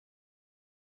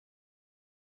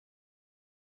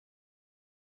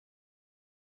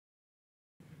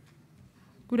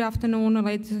Good afternoon,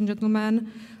 ladies and gentlemen.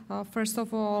 First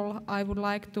of all, I would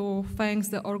like to thank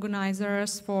the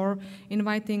organizers for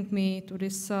inviting me to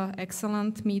this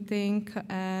excellent meeting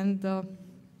and to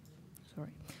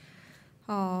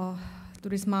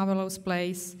this marvelous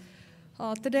place.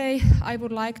 Today, I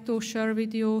would like to share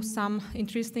with you some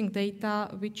interesting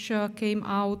data which came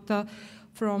out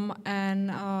from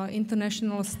an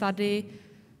international study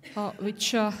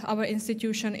which our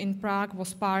institution in Prague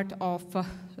was part of.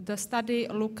 The study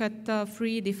looked at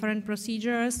 3 different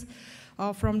procedures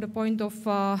from the point of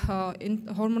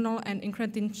hormonal and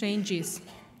incretin changes.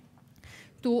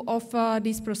 2 of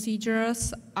these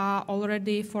procedures are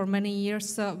already for many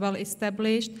years well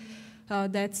established.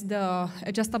 That's the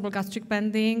adjustable gastric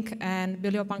bending and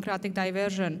biliopancreatic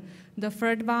diversion. The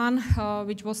third one,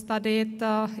 which was studied,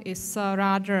 is a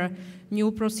rather new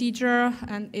procedure,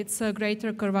 and it's a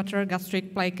greater curvature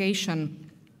gastric plication.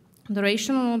 The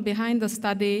rationale behind the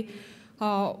study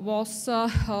was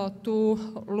to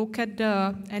look at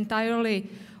the entirely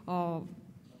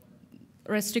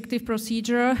restrictive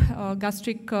procedure,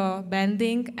 gastric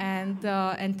bending, and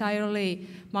entirely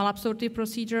malabsorptive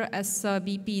procedure as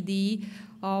BPD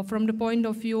from the point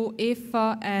of view if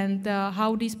and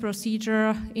how this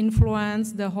procedure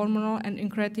influence the hormonal and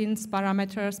incretins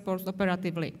parameters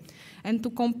postoperatively, and to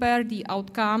compare the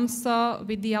outcomes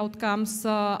with the outcomes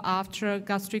after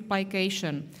gastric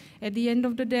plication. At the end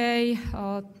of the day,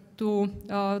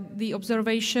 the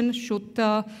observation should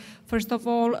first of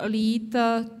all lead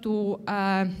to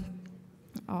a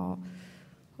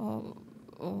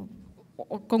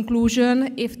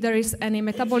conclusion if there is any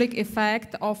metabolic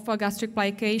effect of gastric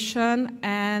plication,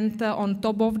 and on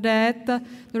top of that,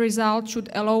 the result should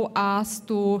allow us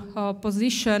to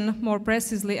position more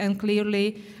precisely and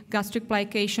clearly gastric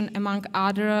plication among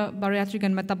other bariatric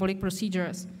and metabolic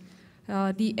procedures.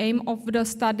 The aim of the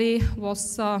study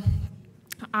was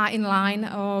in line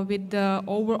with the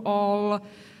overall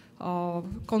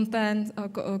contest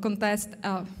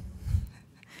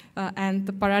and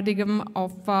the paradigm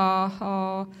of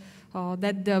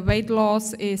that the weight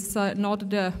loss is not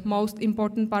the most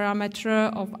important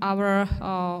parameter of our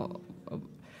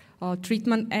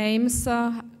treatment aims,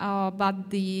 but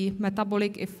the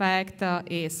metabolic effect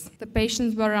is. The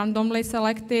patients were randomly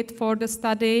selected for the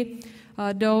study.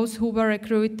 Those who were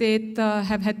recruited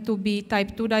have had to be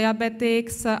type 2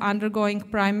 diabetics undergoing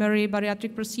primary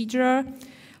bariatric procedure,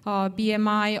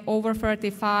 BMI over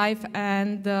 35,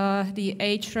 and the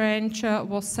age range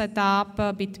was set up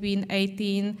between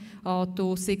 18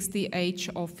 to 60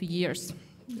 years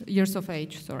of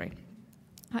age.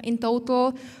 In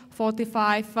total,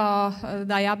 45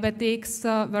 diabetics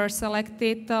were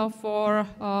selected for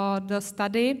the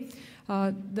study.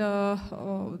 The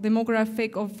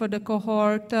demographic of the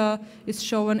cohort is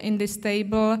shown in this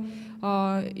table.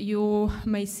 You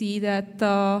may see that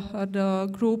the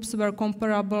groups were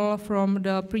comparable from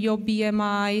the pre-op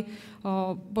BMI,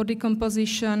 body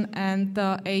composition, and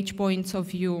age points of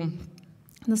view.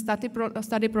 The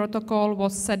study protocol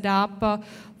was set up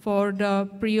for the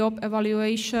pre-op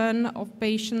evaluation of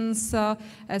patients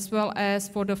as well as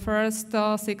for the first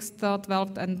 6,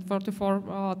 12, and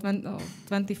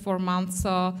 24 months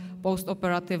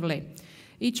post-operatively.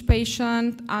 Each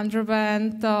patient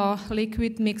underwent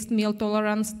liquid mixed meal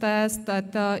tolerance test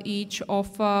at each of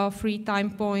 3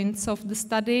 time points of the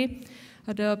study.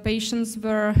 The patients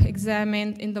were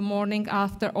examined in the morning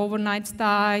after overnight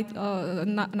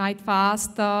night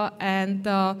fast, and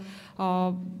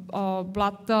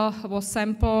blood was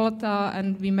sampled,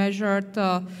 and we measured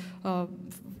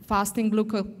fasting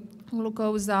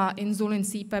glucose, insulin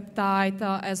C-peptide,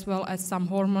 as well as some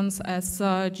hormones as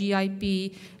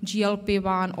GIP,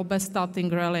 GLP-1, obestatin,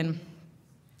 ghrelin.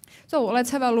 So let's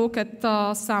have a look at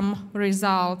some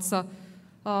results.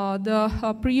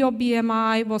 The pre-op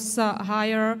BMI was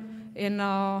higher in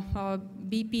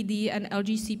BPD and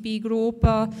LGCP group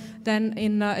than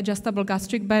in adjustable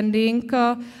gastric bending.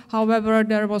 However,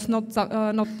 there was not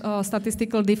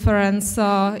statistical difference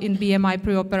in BMI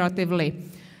preoperatively.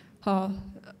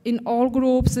 In all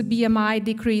groups, BMI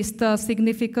decreased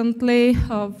significantly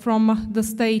from the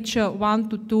stage 1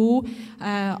 to 2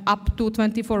 up to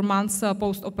 24 months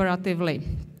post-operatively.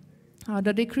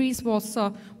 The decrease was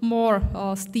more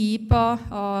steep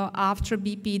after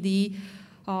BPD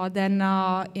than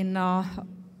in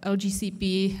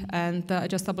LGCP and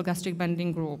adjustable gastric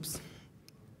bending groups.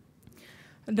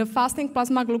 The fasting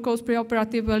plasma glucose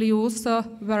preoperative values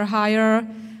were higher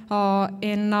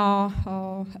in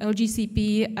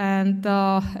LGCP and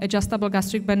adjustable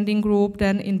gastric bending group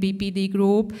than in BPD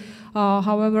group.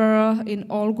 However, in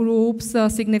all groups,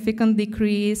 significant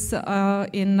decrease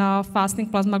in fasting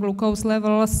plasma glucose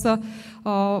levels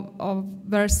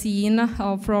were seen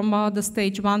from the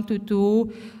stage 1 to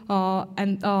 2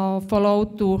 and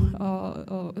followed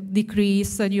to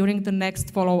decrease during the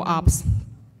next follow-ups.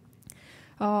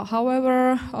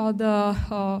 However, the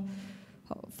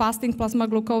fasting plasma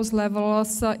glucose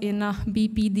levels in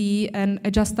BPD and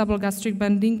adjustable gastric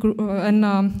bending group and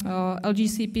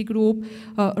LGCP group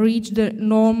reached the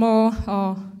normal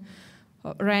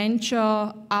range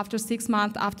after 6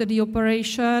 months after the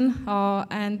operation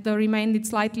and remained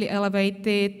slightly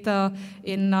elevated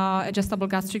in adjustable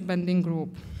gastric bending group.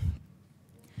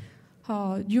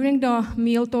 During the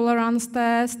meal tolerance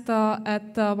test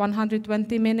at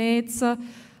 120 minutes,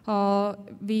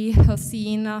 we have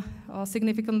seen a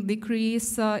significant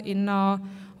decrease in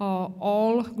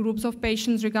all groups of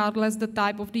patients, regardless the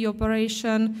type of the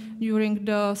operation, during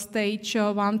the stage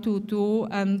 1 to 2,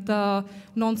 and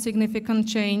non-significant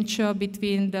change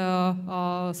between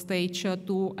the stage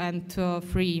 2 and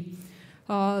 3.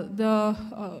 The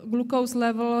glucose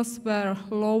levels were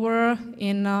lower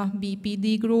in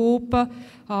BPD group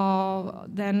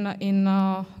than in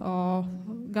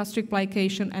gastric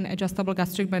plication and adjustable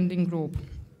gastric bending group.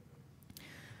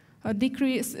 A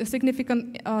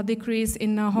significant decrease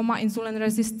in HOMA insulin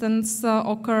resistance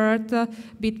occurred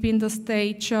between the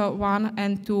stage 1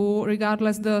 and 2,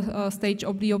 regardless the stage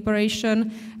of the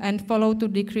operation, and followed to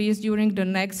decrease during the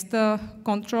next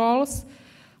controls.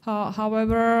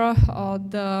 However,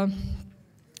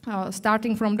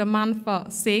 starting from the month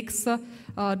 6,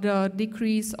 the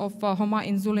decrease of HOMA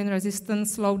insulin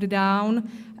resistance slowed down,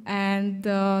 and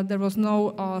there was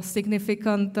no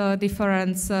significant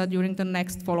difference during the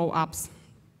next follow-ups.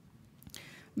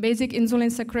 Basic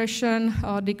insulin secretion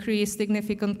decreased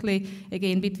significantly,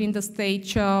 again, between the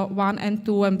stage 1 and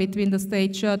 2 and between the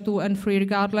stage 2 and 3,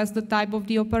 regardless the type of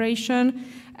the operation,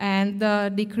 and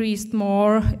decreased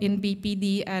more in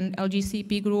BPD and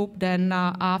LGCP group than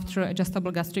after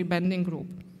adjustable gastric bending group.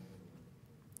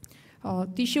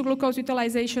 Tissue glucose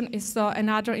utilization is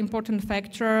another important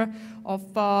factor of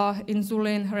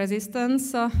insulin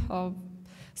resistance.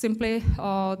 Simply,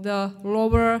 the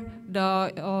lower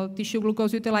the tissue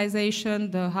glucose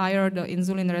utilization, the higher the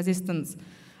insulin resistance.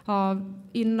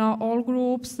 In all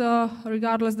groups,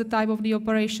 regardless the type of the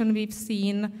operation, we've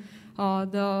seen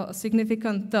the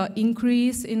significant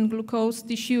increase in glucose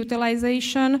tissue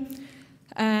utilization.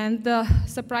 And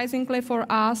surprisingly for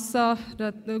us,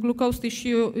 the glucose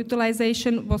tissue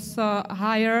utilization was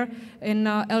higher in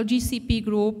LGCP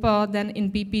group than in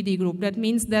BPD group. That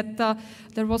means that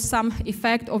there was some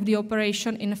effect of the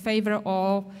operation in favor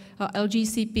of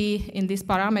LGCP in this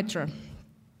parameter.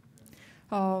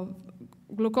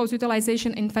 Glucose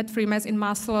utilization in fat-free mass in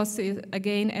muscles is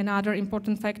again another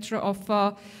important factor of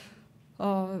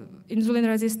insulin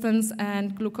resistance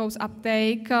and glucose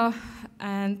uptake.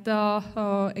 And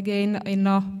again, in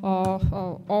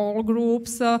all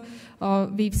groups,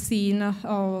 we've seen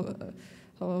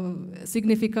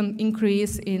significant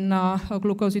increase in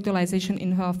glucose utilization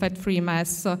in fat-free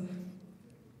mass.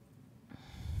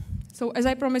 So as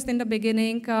I promised in the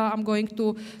beginning, I'm going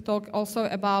to talk also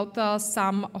about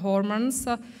some hormones.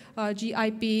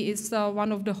 GIP is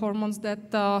one of the hormones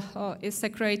that is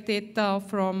secreted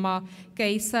from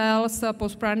K cells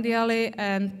postprandially,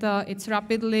 and it's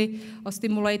rapidly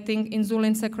stimulating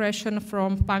insulin secretion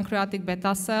from pancreatic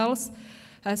beta cells,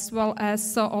 as well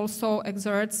as also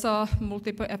exerts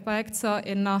multiple effects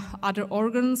in other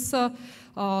organs,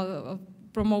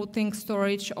 promoting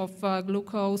storage of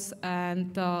glucose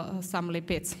and some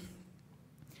lipids.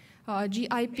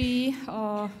 GIP,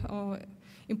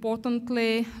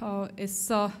 importantly, is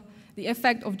the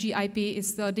effect of GIP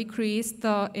is decreased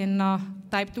in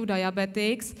type 2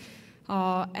 diabetics,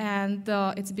 and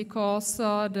it's because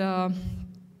the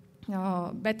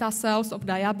beta cells of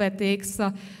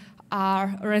diabetics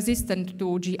are resistant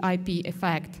to GIP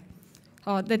effect.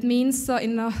 That means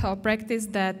in practice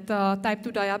that type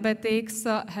 2 diabetics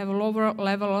have lower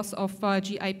levels of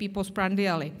GIP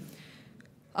postprandially.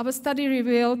 Our study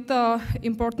revealed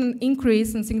important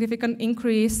increase and significant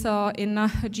increase in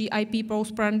GIP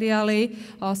postprandially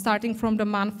starting from the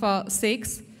month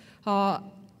 6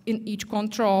 in each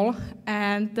control,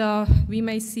 and we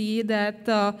may see that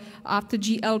after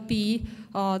GLP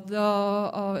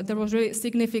there was really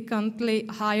significantly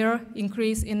higher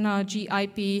increase in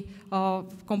GIP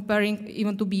comparing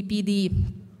even to BPD.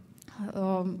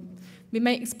 We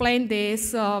may explain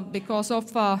this because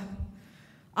of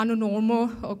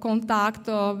unnormal contact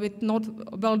with not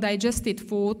well-digested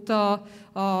food,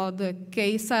 the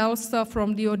K cells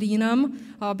from the duodenum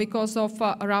because of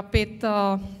rapid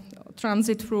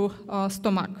transit through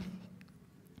stomach.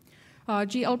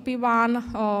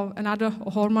 GLP-1, another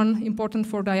hormone important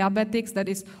for diabetics that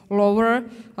is lower.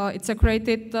 It's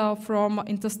secreted from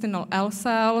intestinal L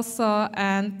cells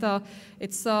and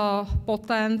it's a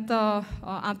potent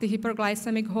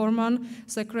anti-hyperglycemic hormone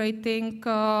secreting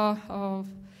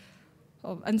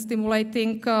and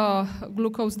stimulating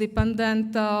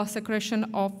glucose-dependent secretion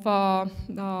of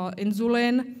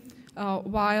insulin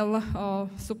while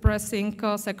suppressing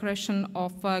secretion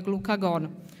of glucagon.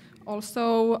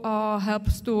 Also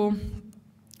helps to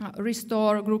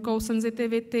restore glucose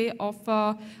sensitivity of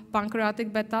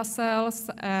pancreatic beta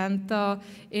cells and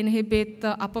inhibit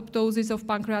apoptosis of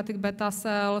pancreatic beta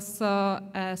cells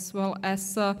as well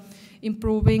as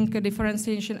improving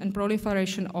differentiation and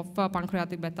proliferation of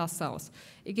pancreatic beta cells.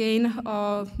 Again,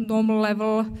 normal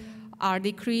level are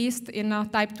decreased in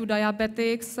type 2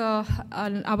 diabetics.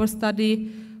 And our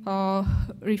study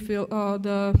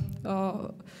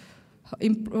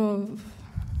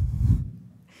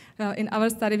in our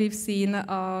study, we've seen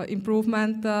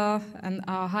improvement and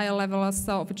higher levels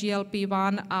of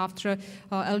GLP-1 after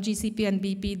LGCP and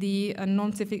BPD, and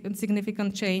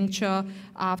non-significant change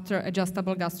after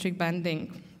adjustable gastric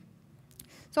banding.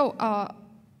 So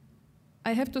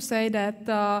I have to say that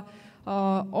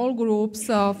all groups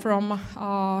from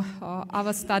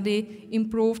our study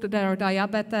improved their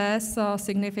diabetes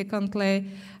significantly,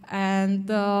 and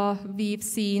we've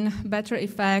seen better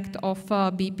effect of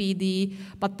BPD,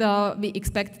 but we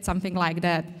expected something like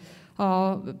that.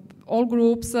 All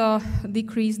groups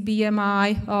decreased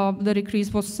BMI. The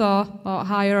decrease was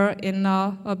higher in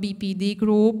a BPD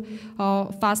group.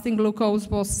 Fasting glucose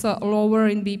was lower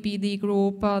in BPD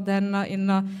group than in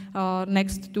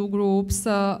next two groups.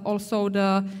 Also,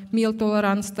 the meal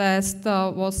tolerance test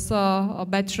was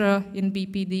better in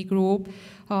BPD group.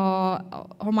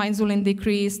 Homa insulin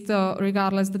decreased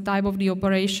regardless the type of the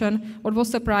operation. What was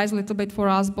surprised a little bit for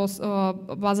us was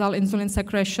basal insulin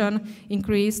secretion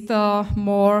increased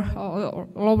more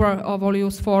lower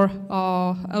values for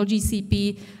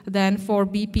LGCP than for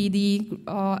BPD,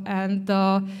 and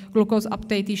glucose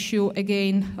uptake issue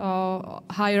again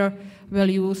higher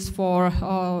values for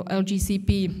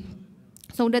LGCP.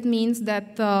 So that means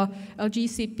that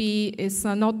LGCP is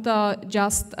not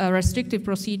just a restrictive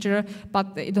procedure, but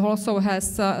it also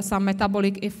has some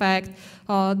metabolic effect.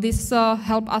 This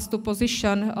helps us to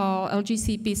position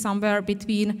LGCP somewhere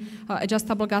between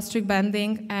adjustable gastric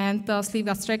banding and sleeve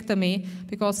gastrectomy,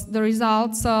 because the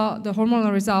results, the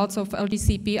hormonal results of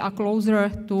LGCP are closer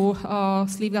to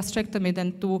sleeve gastrectomy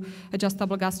than to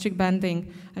adjustable gastric banding.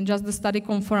 And just the study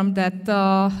confirmed that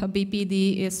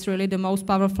BPD is really the most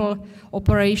powerful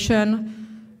operation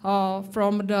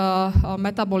from the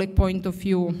metabolic point of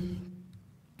view.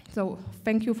 So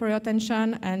thank you for your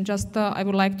attention, and just I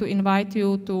would like to invite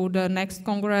you to the next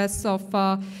Congress of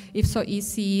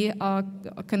IFSO-EC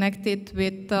connected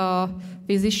with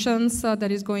physicians that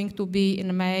is going to be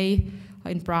in May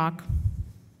in Prague.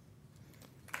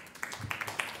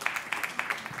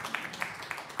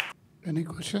 Any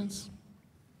questions?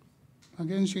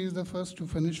 Again, she is the first to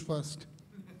finish first.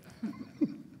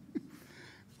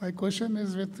 My question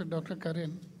is with Dr.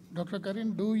 Karin. Dr.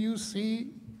 Karin, do you see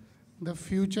the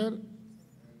future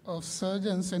of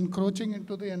surgeons encroaching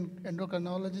into the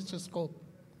endocrinologist scope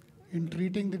in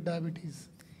treating the diabetes?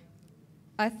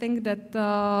 I think that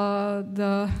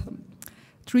the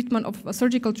treatment of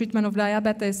surgical treatment of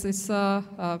diabetes is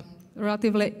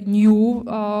relatively new,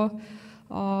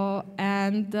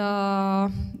 and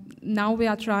now we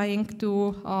are trying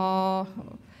to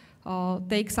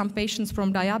take some patients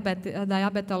from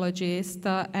diabetologists,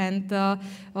 and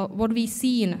what we've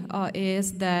seen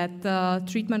is that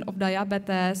treatment of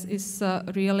diabetes is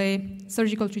really,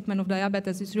 surgical treatment of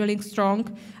diabetes is really strong,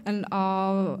 and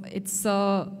it's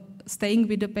staying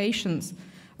with the patients.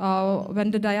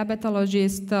 When the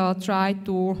diabetologists try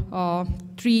to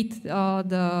treat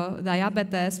the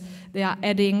diabetes, they are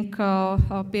adding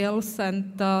pills,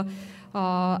 and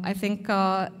I think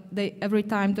every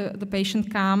time the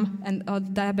patient comes and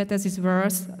diabetes is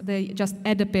worse, they just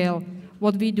add a pill.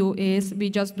 What we do is we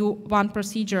just do one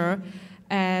procedure,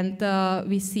 and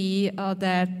we see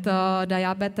that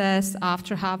diabetes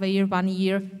after half a year, 1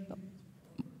 year,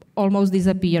 almost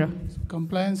disappear.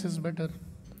 Compliance is better.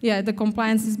 Yeah, the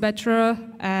compliance is better,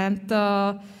 and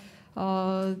the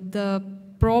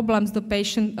problems the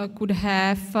patient could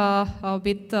have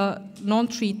with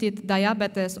non-treated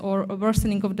diabetes or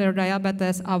worsening of their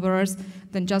diabetes are worse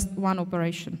than just one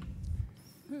operation.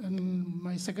 And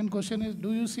my second question is,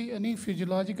 do you see any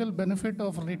physiological benefit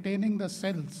of retaining the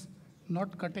cells,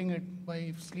 not cutting it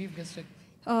by sleeve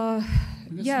gastrectomy?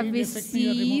 Yeah, we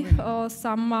see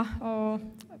some.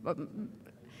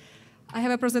 I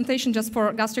have a presentation just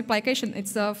for gastric plication.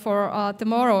 It's for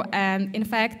tomorrow, and in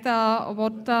fact,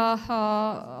 why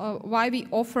we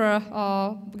offer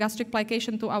gastric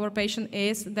plication to our patient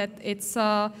is that it's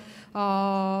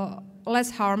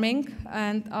less harming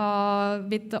and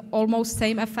with almost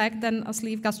same effect than a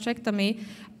sleeve gastrectomy,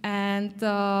 and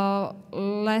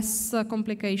less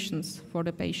complications for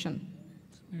the patient.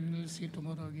 We will see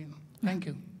tomorrow again. Thank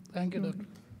you. Thank you, doctor.